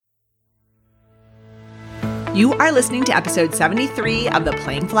You are listening to episode 73 of the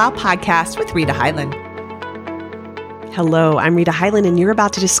Playing Full Out podcast with Rita Hyland. Hello, I'm Rita Hyland, and you're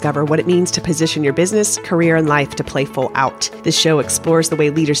about to discover what it means to position your business, career, and life to play full out. This show explores the way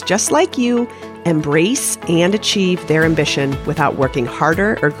leaders just like you embrace and achieve their ambition without working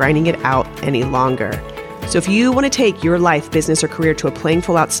harder or grinding it out any longer. So if you want to take your life, business, or career to a playing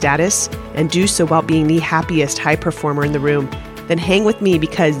full out status and do so while being the happiest high performer in the room, then hang with me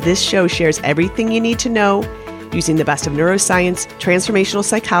because this show shares everything you need to know using the best of neuroscience, transformational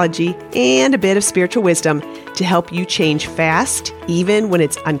psychology, and a bit of spiritual wisdom to help you change fast, even when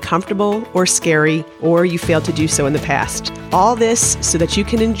it's uncomfortable or scary, or you failed to do so in the past. All this so that you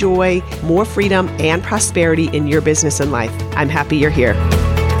can enjoy more freedom and prosperity in your business and life. I'm happy you're here.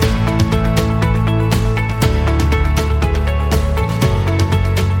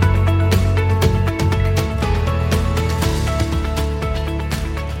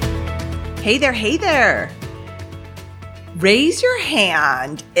 Hey there. Raise your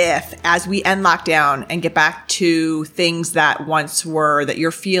hand if, as we end lockdown and get back to things that once were, that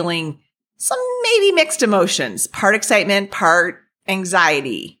you're feeling some maybe mixed emotions, part excitement, part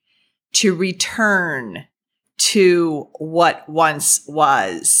anxiety, to return to what once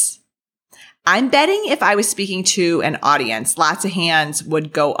was. I'm betting if I was speaking to an audience, lots of hands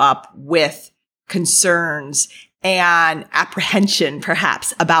would go up with concerns and apprehension,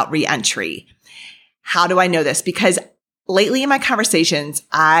 perhaps, about reentry. How do I know this? Because lately in my conversations,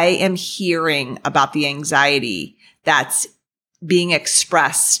 I am hearing about the anxiety that's being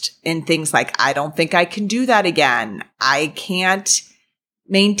expressed in things like, I don't think I can do that again. I can't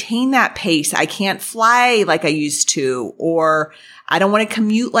maintain that pace. I can't fly like I used to, or I don't want to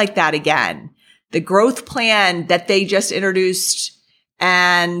commute like that again. The growth plan that they just introduced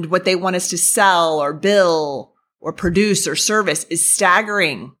and what they want us to sell or bill or produce or service is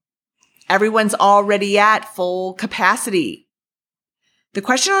staggering. Everyone's already at full capacity. The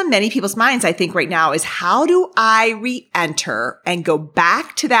question on many people's minds, I think right now, is how do I re-enter and go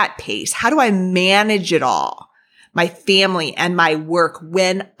back to that pace? How do I manage it all, my family and my work,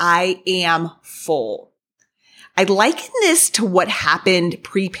 when I am full? I liken this to what happened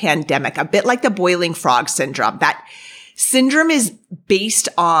pre-pandemic, a bit like the boiling frog syndrome. That syndrome is based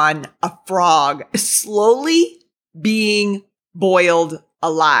on a frog slowly being boiled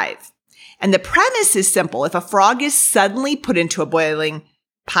alive. And the premise is simple. If a frog is suddenly put into a boiling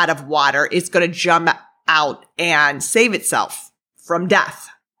pot of water, it's going to jump out and save itself from death.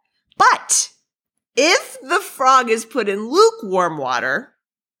 But if the frog is put in lukewarm water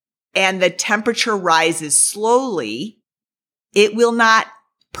and the temperature rises slowly, it will not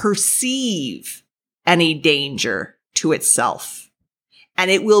perceive any danger to itself,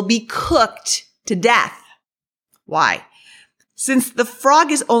 and it will be cooked to death. Why? Since the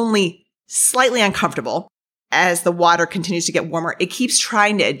frog is only slightly uncomfortable as the water continues to get warmer, it keeps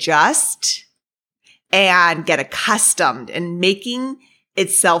trying to adjust and get accustomed and making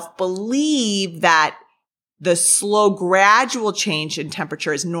itself believe that the slow, gradual change in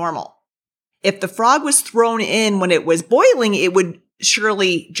temperature is normal. If the frog was thrown in when it was boiling, it would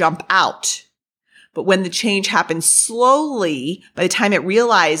surely jump out. But when the change happens slowly, by the time it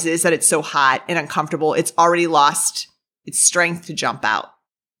realizes that it's so hot and uncomfortable, it's already lost its strength to jump out.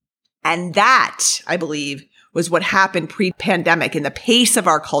 And that, I believe, was what happened pre-pandemic in the pace of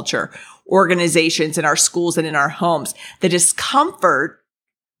our culture, organizations, in our schools, and in our homes. The discomfort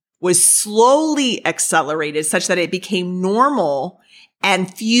was slowly accelerated such that it became normal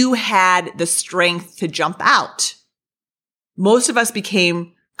and few had the strength to jump out. Most of us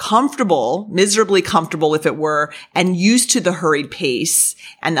became comfortable, miserably comfortable if it were, and used to the hurried pace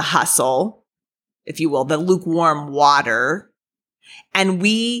and the hustle, if you will, the lukewarm water. And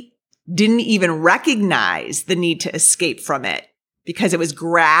we didn't even recognize the need to escape from it because it was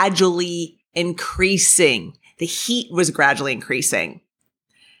gradually increasing. The heat was gradually increasing.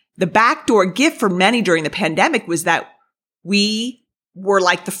 The backdoor gift for many during the pandemic was that we were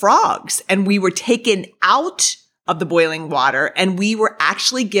like the frogs and we were taken out of the boiling water and we were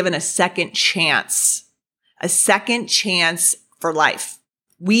actually given a second chance for life.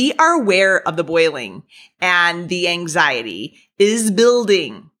 We are aware of the boiling and the anxiety is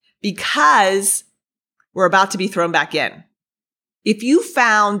building because we're about to be thrown back in. If you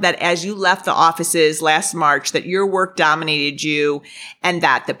found that as you left the offices last March that your work dominated you and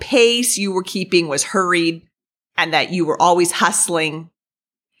that the pace you were keeping was hurried and that you were always hustling,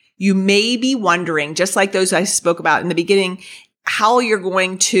 you may be wondering, just like those I spoke about in the beginning, how you're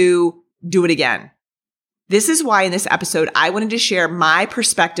going to do it again. This is why in this episode, I wanted to share my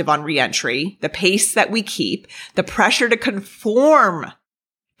perspective on reentry, the pace that we keep, the pressure to conform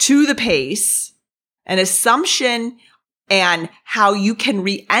to the pace, an assumption and how you can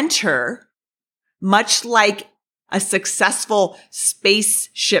re-enter, much like a successful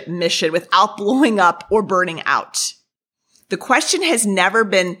spaceship mission without blowing up or burning out. The question has never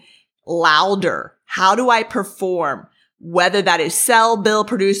been louder. How do I perform? Whether that is sell, build,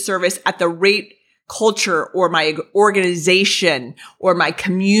 produce, service at the rate culture or my organization or my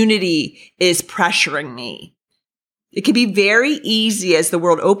community is pressuring me. It can be very easy as the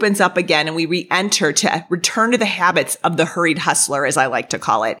world opens up again and we re-enter to return to the habits of the hurried hustler, as I like to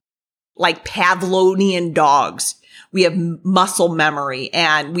call it, like Pavlovian dogs. We have muscle memory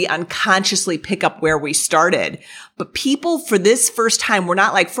and we unconsciously pick up where we started. But people for this first time, we're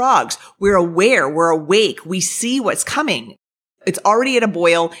not like frogs. We're aware. We're awake. We see what's coming. It's already at a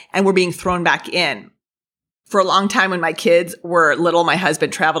boil and we're being thrown back in. For a long time when my kids were little, my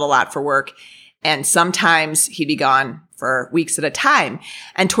husband traveled a lot for work and sometimes he'd be gone for weeks at a time.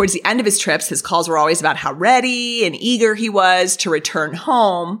 And towards the end of his trips, his calls were always about how ready and eager he was to return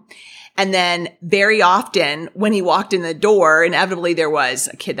home. And then very often when he walked in the door, inevitably there was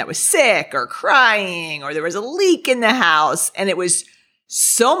a kid that was sick or crying or there was a leak in the house. And it was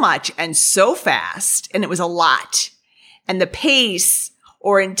so much and so fast and it was a lot. And the pace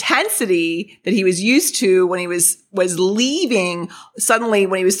or intensity that he was used to when he was leaving, suddenly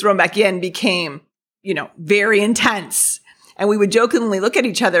when he was thrown back in became, very intense. And we would jokingly look at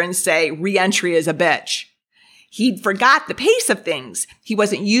each other and say, re-entry is a bitch. He forgot the pace of things. He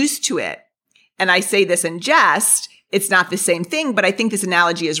wasn't used to it. And I say this in jest. It's not the same thing, but I think this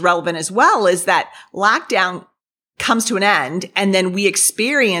analogy is relevant as well, is that lockdown comes to an end and then we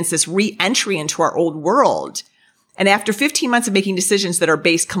experience this re-entry into our old world. And after 15 months of making decisions that are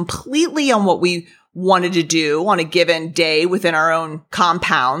based completely on what we wanted to do on a given day within our own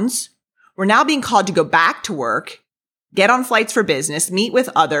compounds, we're now being called to go back to work, get on flights for business, meet with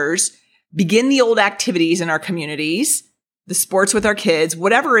others, begin the old activities in our communities, the sports with our kids,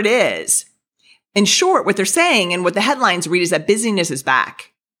 whatever it is. In short, what they're saying and what the headlines read is that busyness is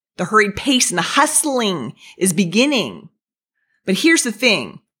back. The hurried pace and the hustling is beginning. But here's the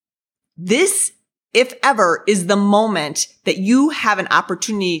thing. This, if ever, is the moment that you have an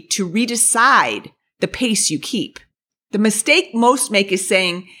opportunity to redecide the pace you keep. The mistake most make is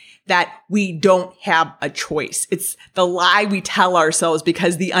saying that we don't have a choice. It's the lie we tell ourselves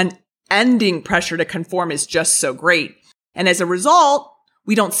because the unending pressure to conform is just so great. And as a result,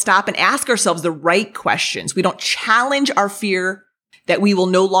 we don't stop and ask ourselves the right questions. We don't challenge our fear that we will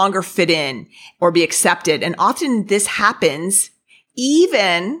no longer fit in or be accepted. And often this happens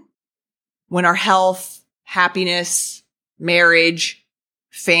even when our health, happiness, marriage,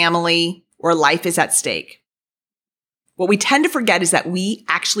 family, or life is at stake. What we tend to forget is that we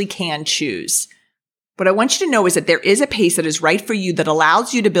actually can choose. What I want you to know is that there is a pace that is right for you that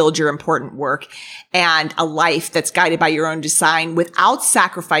allows you to build your important work and a life that's guided by your own design without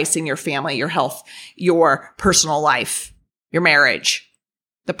sacrificing your family, your health, your personal life, your marriage.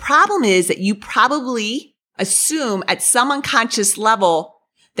 The problem is that you probably assume at some unconscious level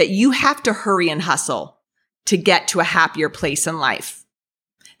that you have to hurry and hustle to get to a happier place in life,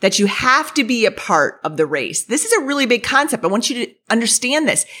 that you have to be a part of the race. This is a really big concept. I want you to understand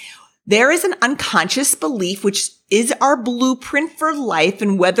this. There is an unconscious belief, which is our blueprint for life,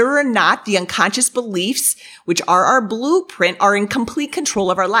 and whether or not the unconscious beliefs, which are our blueprint, are in complete control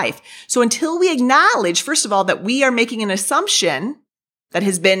of our life. So until we acknowledge, first of all, that we are making an assumption that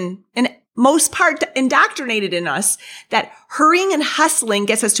has been in most part indoctrinated in us, that hurrying and hustling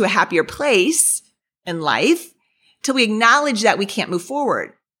gets us to a happier place in life, till we acknowledge that we can't move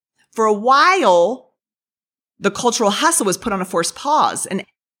forward. For a while, the cultural hustle was put on a forced pause. And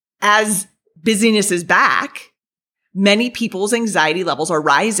as busyness is back, many people's anxiety levels are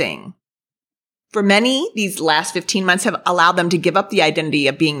rising. For many, these last 15 months have allowed them to give up the identity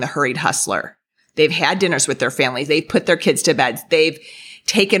of being the hurried hustler. They've had dinners with their families. They've put their kids to bed. They've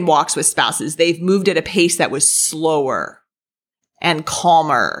taken walks with spouses. They've moved at a pace that was slower and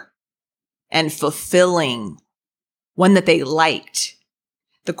calmer and fulfilling, one that they liked.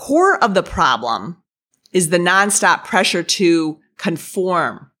 The core of the problem is the nonstop pressure to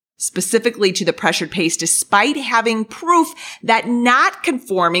conform, specifically to the pressured pace, despite having proof that not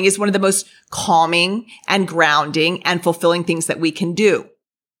conforming is one of the most calming and grounding and fulfilling things that we can do,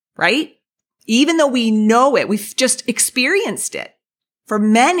 right? Even though we know it, we've just experienced it. For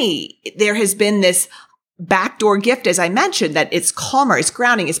many, there has been this backdoor gift, as I mentioned, that it's calmer, it's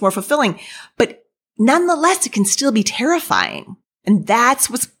grounding, it's more fulfilling, but nonetheless, it can still be terrifying. And that's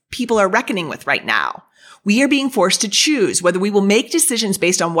what people are reckoning with right now. We are being forced to choose whether we will make decisions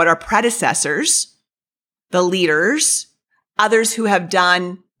based on what our predecessors, the leaders, others who have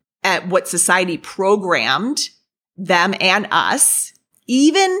done at what society programmed them and us,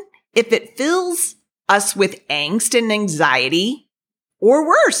 even if it fills us with angst and anxiety, or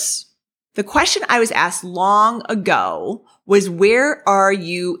worse. The question I was asked long ago was, where are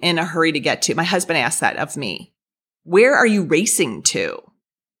you in a hurry to get to? My husband asked that of me. Where are you racing to?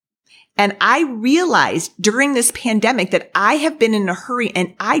 And I realized during this pandemic that I have been in a hurry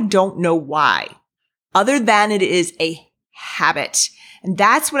and I don't know why, other than it is a habit. And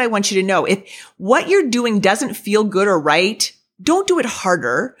that's what I want you to know. If what you're doing doesn't feel good or right, don't do it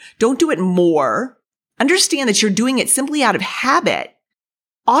harder. Don't do it more. Understand that you're doing it simply out of habit.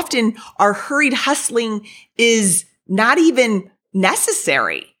 Often our hurried hustling is not even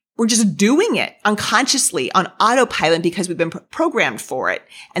necessary. We're just doing it unconsciously on autopilot because we've been programmed for it.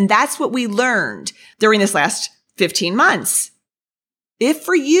 And that's what we learned during this last 15 months. If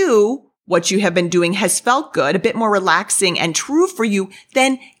for you, what you have been doing has felt good, a bit more relaxing and true for you,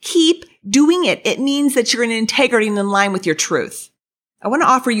 then keep doing it. It means that you're in integrity and in line with your truth. I want to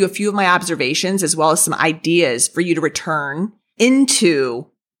offer you a few of my observations as well as some ideas for you to return into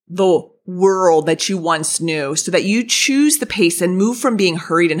the world that you once knew so that you choose the pace and move from being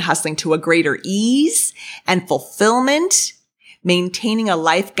hurried and hustling to a greater ease and fulfillment, maintaining a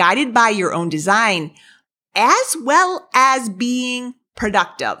life guided by your own design, as well as being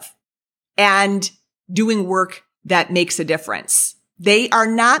productive and doing work that makes a difference. They are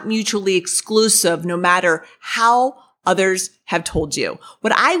not mutually exclusive, no matter how others have told you.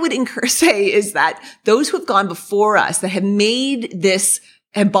 What I would say is that those who have gone before us that have made this,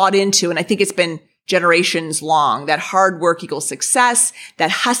 have bought into, and I think it's been generations long, that hard work equals success, that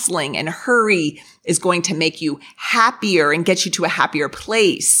hustling and hurry is going to make you happier and get you to a happier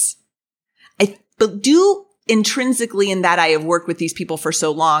place. I do intrinsically in that I have worked with these people for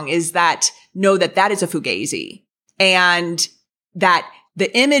so long is that know that that is a fugazi and that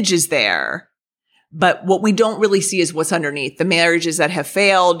the image is there. But what we don't really see is what's underneath. The marriages that have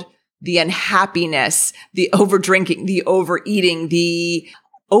failed, the unhappiness, the overdrinking, the overeating, the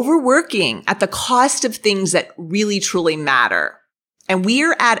overworking at the cost of things that really truly matter. And we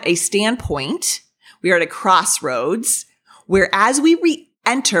are at a standpoint, we are at a crossroads where as we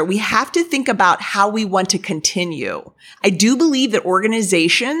re-enter, we have to think about how we want to continue. I do believe that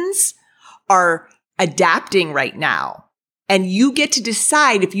organizations are adapting right now. And you get to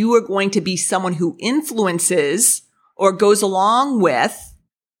decide if you are going to be someone who influences or goes along with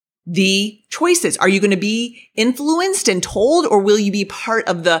the choices. Are you going to be influenced and told, or will you be part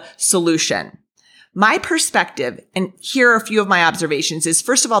of the solution? My perspective, and here are a few of my observations, is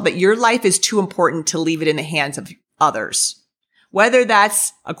first of all, that your life is too important to leave it in the hands of others, whether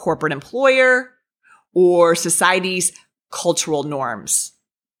that's a corporate employer or society's cultural norms.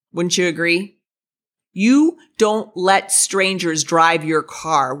 Wouldn't you agree? You don't let strangers drive your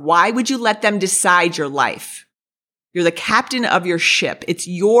car. Why would you let them decide your life? You're the captain of your ship. It's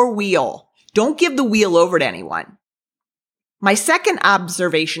your wheel. Don't give the wheel over to anyone. My second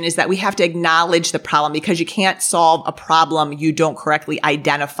observation is that we have to acknowledge the problem because you can't solve a problem you don't correctly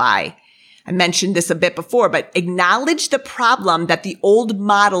identify. I mentioned this a bit before, but acknowledge the problem that the old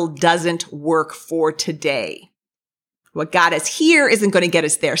model doesn't work for today. What got us here isn't going to get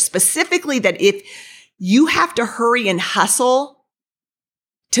us there. Specifically that if you have to hurry and hustle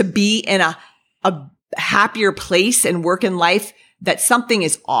to be in a happier place and work in life, that something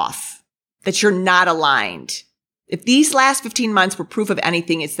is off, that you're not aligned. If these last 15 months were proof of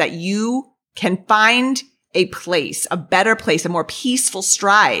anything, it's that you can find a place, a better place, a more peaceful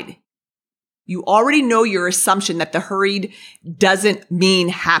stride. You already know your assumption that the hurried doesn't mean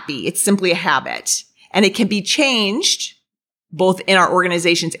happy. It's simply a habit. And it can be changed both in our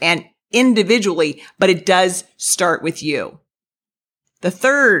organizations and individually, but it does start with you. The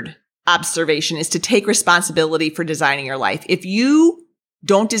third observation is to take responsibility for designing your life. If you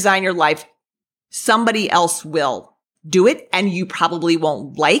don't design your life, somebody else will do it, and you probably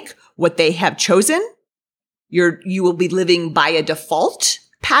won't like what they have chosen. You will be living by a default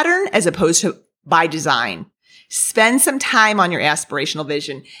pattern as opposed to by design. Spend some time on your aspirational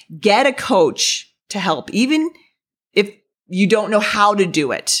vision. Get a coach to help, even if you don't know how to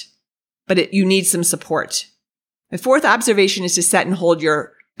do it, but you need some support. The fourth observation is to set and hold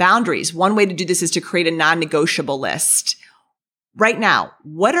your boundaries. One way to do this is to create a non-negotiable list. Right now,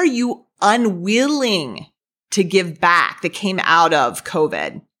 what are you unwilling to give back that came out of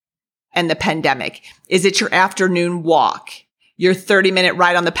COVID and the pandemic? Is it your afternoon walk? Your 30-minute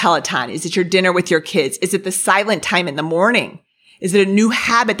ride on the Peloton? Is it your dinner with your kids? Is it the silent time in the morning? Is it a new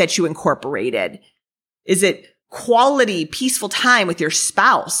habit that you incorporated? Is it quality, peaceful time with your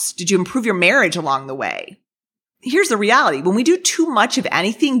spouse? Did you improve your marriage along the way? here's the reality. When we do too much of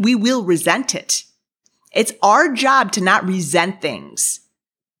anything, we will resent it. It's our job to not resent things,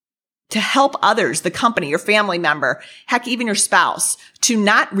 to help others, the company, your family member, heck, even your spouse, to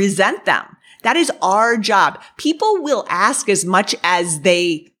not resent them. That is our job. People will ask as much as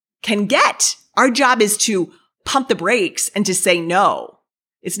they can get. Our job is to pump the brakes and to say no.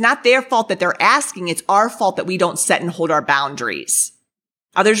 It's not their fault that they're asking. It's our fault that we don't set and hold our boundaries.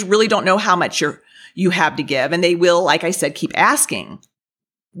 Others really don't know how much you have to give, and they will, like I said, keep asking.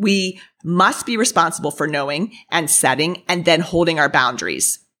 We must be responsible for knowing and setting and then holding our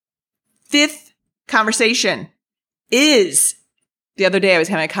boundaries. Fifth conversation is, the other day I was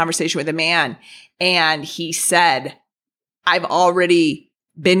having a conversation with a man and he said, I've already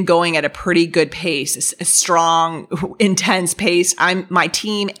been going at a pretty good pace, a strong, intense pace. My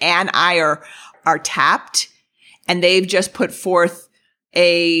team and I are tapped, and they've just put forth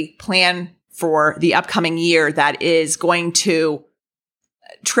a plan for the upcoming year that is going to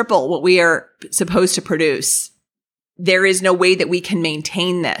triple what we are supposed to produce. There is no way that we can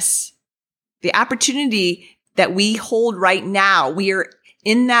maintain this. The opportunity that we hold right now, we are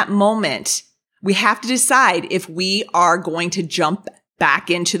in that moment. We have to decide if we are going to jump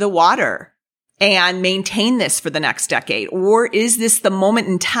back into the water and maintain this for the next decade, or is this the moment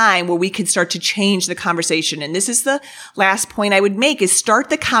in time where we can start to change the conversation? And this is the last point I would make, is start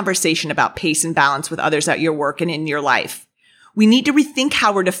the conversation about pace and balance with others at your work and in your life. We need to rethink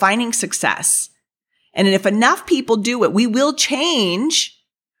how we're defining success. And if enough people do it, we will change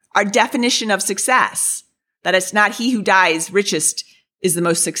our definition of success, that it's not he who dies richest is the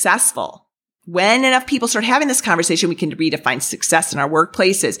most successful. When enough people start having this conversation, we can redefine success in our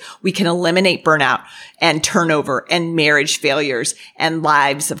workplaces. We can eliminate burnout and turnover and marriage failures and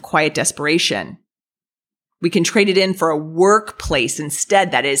lives of quiet desperation. We can trade it in for a workplace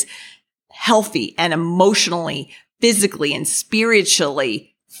instead that is healthy and emotionally, physically, and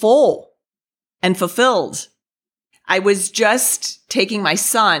spiritually full and fulfilled. I was just taking my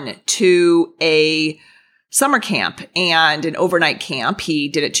son to a summer camp and an overnight camp. He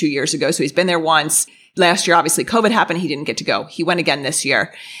did it 2 years ago, so he's been there once. Last year, obviously, COVID happened. He didn't get to go. He went again this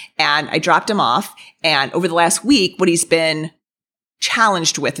year. And I dropped him off. And over the last week, what he's been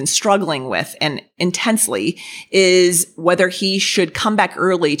challenged with and struggling with and intensely is whether he should come back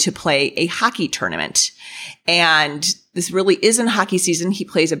early to play a hockey tournament. And this really isn't hockey season. He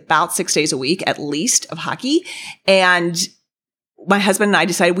plays about 6 days a week, at least, of hockey. And my husband and I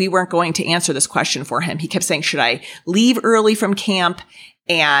decided we weren't going to answer this question for him. He kept saying, should I leave early from camp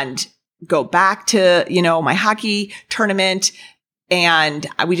and go back to, my hockey tournament? And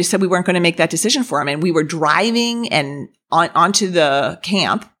we just said we weren't going to make that decision for him. And we were driving and onto the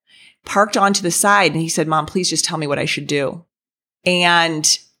camp, parked onto the side. And he said, Mom, please just tell me what I should do. And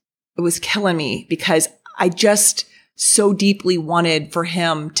it was killing me because I just so deeply wanted for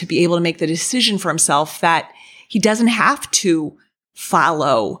him to be able to make the decision for himself that he doesn't have to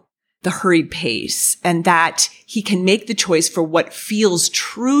follow the hurried pace and that he can make the choice for what feels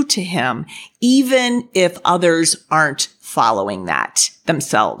true to him, even if others aren't following that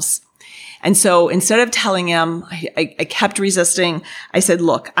themselves. And so instead of telling him, I kept resisting. I said,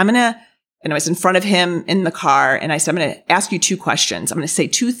 look, and I was in front of him in the car, and I said, I'm going to ask you 2 questions. I'm going to say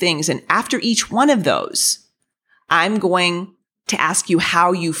 2 things. And after each one of those, I'm going to ask you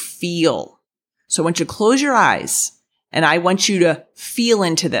how you feel. So I want you to close your eyes, and I want you to feel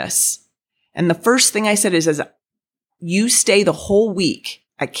into this. And the first thing I said is you stay the whole week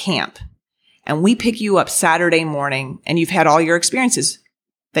at camp, and we pick you up Saturday morning, and you've had all your experiences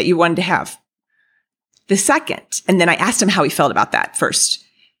that you wanted to have. The second, and then I asked him how he felt about that first.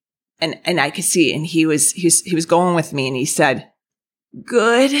 And I could see, and he was going with me, and he said,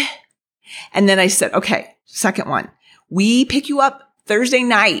 good. And then I said, okay, second one, we pick you up Thursday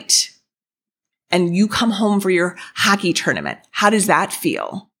night and you come home for your hockey tournament. How does that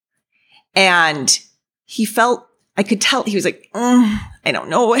feel? And he felt, I could tell, he was like, I don't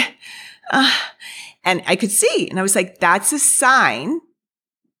know. And I could see, and I was like, that's a sign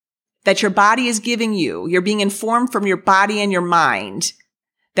that your body is giving you. You're being informed from your body and your mind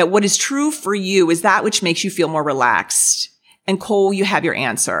that what is true for you is that which makes you feel more relaxed. And Cole, you have your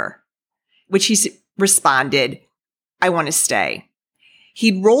answer, which he responded, I want to stay.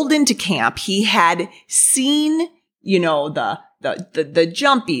 He'd rolled into camp. He had seen, the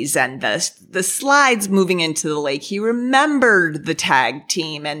jumpies and the slides moving into the lake. He remembered the tag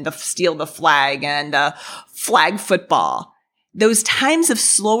team and the steal the flag and the flag football, those times of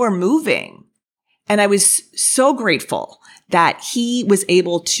slower moving. And I was so grateful that he was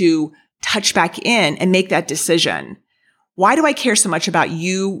able to touch back in and make that decision. Why do I care so much about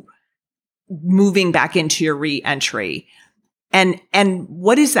you moving back into your re-entry. And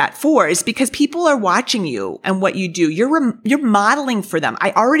what is that for? Is because people are watching you and what you do. You're modeling for them.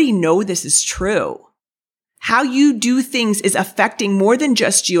 I already know this is true. How you do things is affecting more than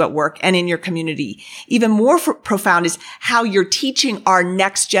just you at work and in your community. Even more profound is how you're teaching our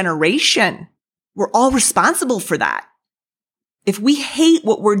next generation. We're all responsible for that. If we hate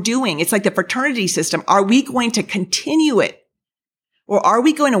what we're doing, it's like the fraternity system. Are we going to continue it? Or are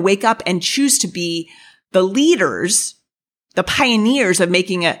we going to wake up and choose to be the leaders, the pioneers of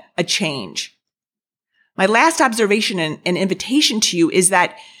making a change? My last observation and invitation to you is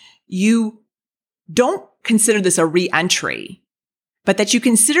that you don't consider this a re-entry, but that you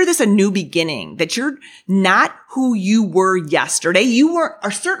consider this a new beginning, that you're not who you were yesterday. You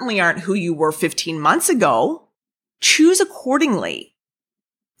certainly aren't who you were 15 months ago. Choose accordingly.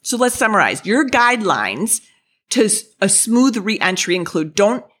 So let's summarize. Your guidelines to a smooth re-entry include: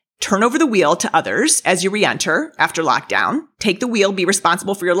 don't turn over the wheel to others as you re-enter after lockdown. Take the wheel, be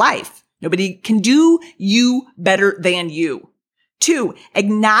responsible for your life. Nobody can do you better than you. 2,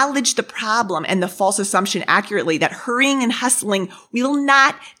 acknowledge the problem and the false assumption accurately that hurrying and hustling will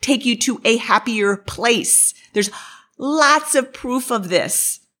not take you to a happier place. There's lots of proof of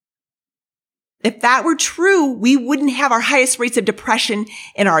this. If that were true, we wouldn't have our highest rates of depression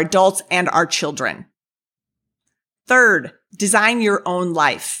in our adults and our children. 3rd, design your own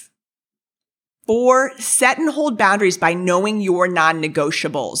life. 4, set and hold boundaries by knowing your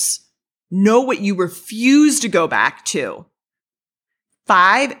non-negotiables. Know what you refuse to go back to.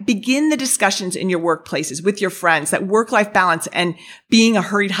 5, begin the discussions in your workplaces with your friends that work-life balance and being a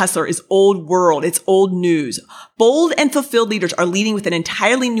hurried hustler is old world. It's old news. Bold and fulfilled leaders are leading with an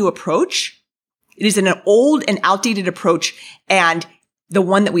entirely new approach. It is an old and outdated approach, and the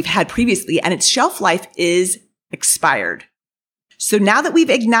one that we've had previously, and its shelf life is expired. So now that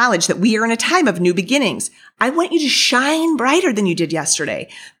we've acknowledged that we are in a time of new beginnings, I want you to shine brighter than you did yesterday.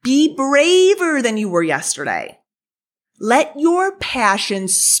 Be braver than you were yesterday. Let your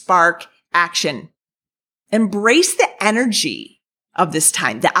passions spark action. Embrace the energy of this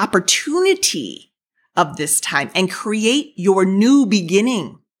time, the opportunity of this time, and create your new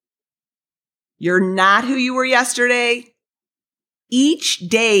beginning. You're not who you were yesterday. Each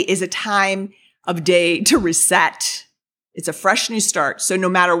day is a time of day to reset. It's a fresh new start. So no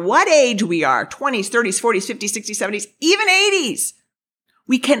matter what age we are, 20s, 30s, 40s, 50s, 60s, 70s, even 80s,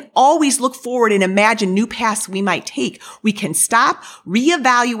 we can always look forward and imagine new paths we might take. We can stop,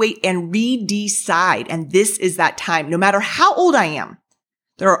 reevaluate, and redecide. And this is that time. No matter how old I am,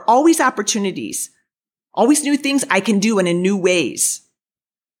 there are always opportunities, always new things I can do and in new ways.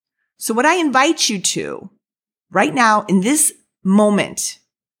 So what I invite you to right now in this moment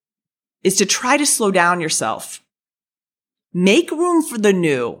is to try to slow down yourself. Make room for the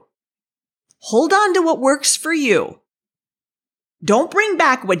new. Hold on to what works for you. Don't bring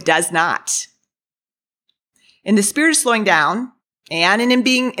back what does not. In the spirit of slowing down and in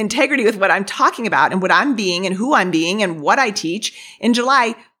being integrity with what I'm talking about and what I'm being and who I'm being and what I teach, in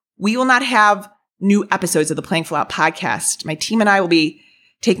July, we will not have new episodes of the Playing Full Out podcast. My team and I will be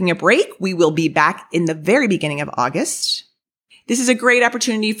taking a break. We will be back in the very beginning of August. This is a great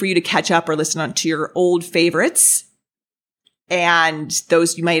opportunity for you to catch up or listen to your old favorites and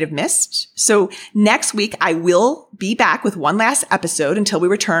those you might have missed. So next week, I will be back with one last episode until we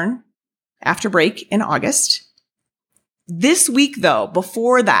return after break in August. This week, though,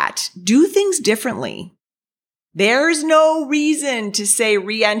 before that, do things differently. There's no reason to say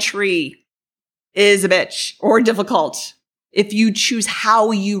re-entry is a bitch or difficult if you choose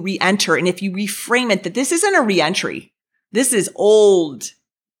how you re-enter and if you reframe it that this isn't a re-entry. This is old.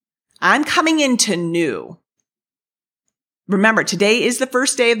 I'm coming into new. Remember, today is the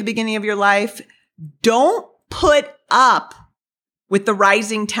first day of the beginning of your life. Don't put up with the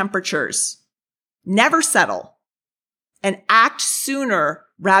rising temperatures. Never settle. And act sooner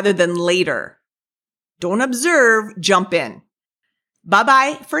rather than later. Don't observe, jump in.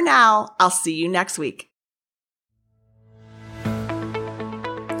 Bye-bye for now. I'll see you next week.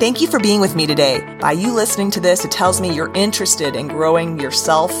 Thank you for being with me today. By you listening to this, it tells me you're interested in growing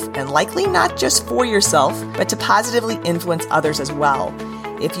yourself and likely not just for yourself, but to positively influence others as well.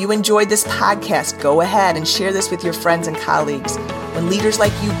 If you enjoyed this podcast, go ahead and share this with your friends and colleagues. When leaders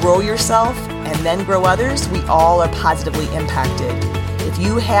like you grow yourself and then grow others, we all are positively impacted. If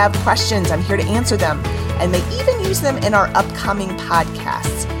you have questions, I'm here to answer them and may even use them in our upcoming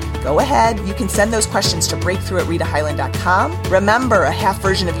podcasts. Go ahead. You can send those questions to breakthrough@ritahighland.com. Remember, a half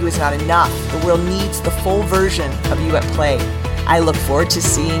version of you is not enough. The world needs the full version of you at play. I look forward to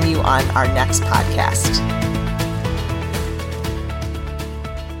seeing you on our next podcast.